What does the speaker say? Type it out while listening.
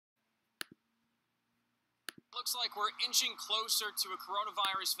looks like we're inching closer to a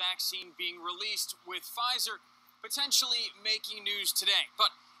coronavirus vaccine being released, with Pfizer potentially making news today. But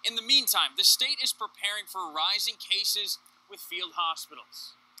in the meantime, the state is preparing for rising cases with field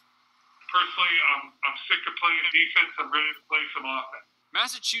hospitals. Personally, I'm sick of playing defense. I'm ready to play some offense.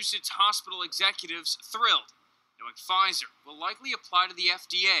 Massachusetts hospital executives thrilled, knowing Pfizer will likely apply to the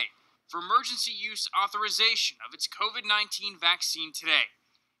FDA for emergency use authorization of its COVID-19 vaccine today.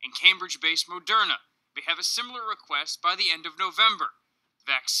 And Cambridge-based Moderna may have a similar request by the end of November. The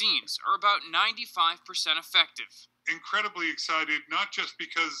vaccines are about 95% effective. Incredibly excited, not just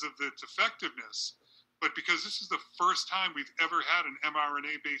because of its effectiveness, but because this is the first time we've ever had an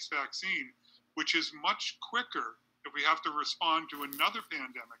mRNA-based vaccine, which is much quicker if we have to respond to another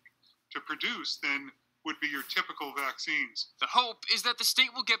pandemic to produce than would be your typical vaccines. The hope is that the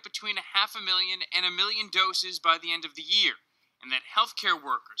state will get between 500,000 and 1 million doses by the end of the year, and that healthcare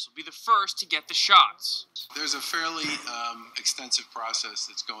workers will be the first to get the shots. There's a fairly extensive process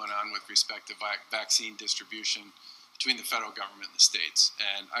that's going on with respect to vaccine distribution between the federal government and the states,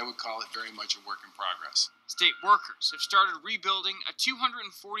 and I would call it very much a work in progress. State workers have started rebuilding a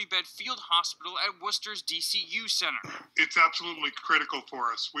 240-bed field hospital at Worcester's DCU Center. It's absolutely critical for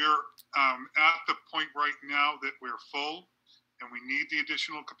us. We're at the point right now that we're full, and we need the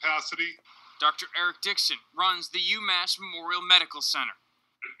additional capacity. Dr. Eric Dixon runs the UMass Memorial Medical Center.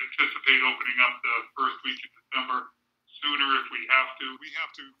 Anticipate opening up the first week of December, sooner if we have to. We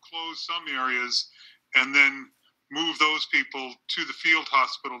have to close some areas and then move those people to the field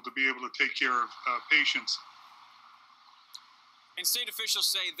hospital to be able to take care of patients. And state officials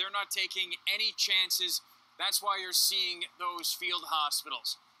say they're not taking any chances. That's why you're seeing those field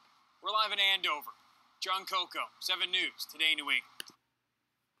hospitals. We're live in Andover. John Coco, 7 News, Today New England.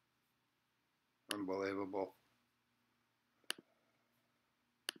 Unbelievable.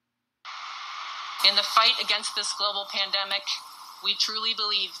 In the fight against this global pandemic, we truly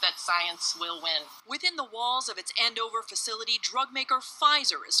believe that science will win. Within the walls of its Andover facility, drug maker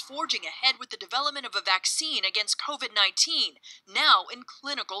Pfizer is forging ahead with the development of a vaccine against COVID-19, now in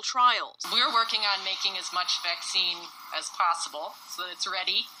clinical trials. We're working on making as much vaccine as possible so that it's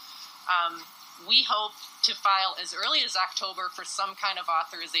ready. We hope to file as early as October for some kind of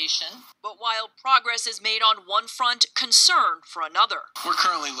authorization. But while progress is made on one front, concern for another. We're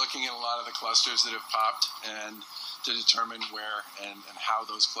currently looking at a lot of the clusters that have popped and to determine where and how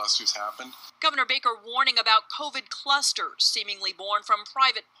those clusters happened. Governor Baker warning about COVID clusters seemingly born from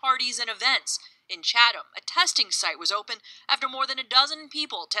private parties and events. In Chatham, a testing site was opened after more than a dozen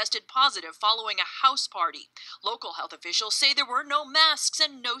people tested positive following a house party. Local health officials say there were no masks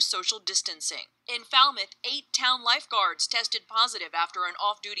and no social distancing. In Falmouth, 8 town lifeguards tested positive after an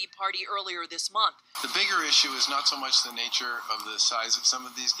off-duty party earlier this month. The bigger issue is not so much the nature of the size of some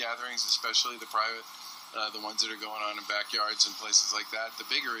of these gatherings, especially the private, the ones that are going on in backyards and places like that. The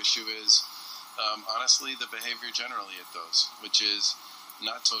bigger issue is, honestly, the behavior generally at those, which is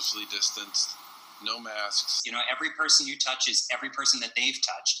not socially distanced, no masks. You know, every person you touch is every person that they've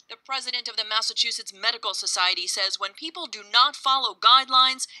touched. The president of the Massachusetts Medical Society says when people do not follow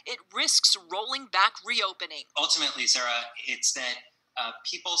guidelines, it risks rolling back reopening. Ultimately, Sarah, it's that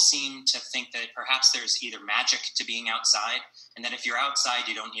people seem to think that perhaps there's either magic to being outside, and that if you're outside,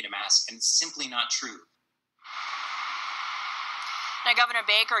 you don't need a mask. And it's simply not true. Now, Governor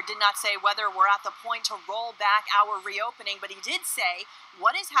Baker did not say whether we're at the point to roll back our reopening, but he did say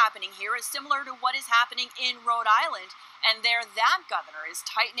what is happening here is similar to what is happening in Rhode Island, and there that governor is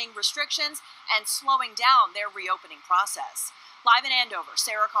tightening restrictions and slowing down their reopening process. Live in Andover,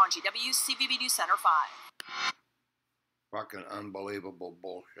 Sarah Conji, WCVB News Center 5. Fucking unbelievable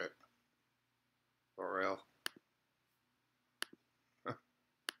bullshit. For real.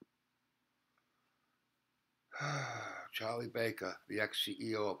 Charlie Baker, the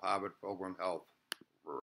ex-CEO of Harvard Pilgrim Health.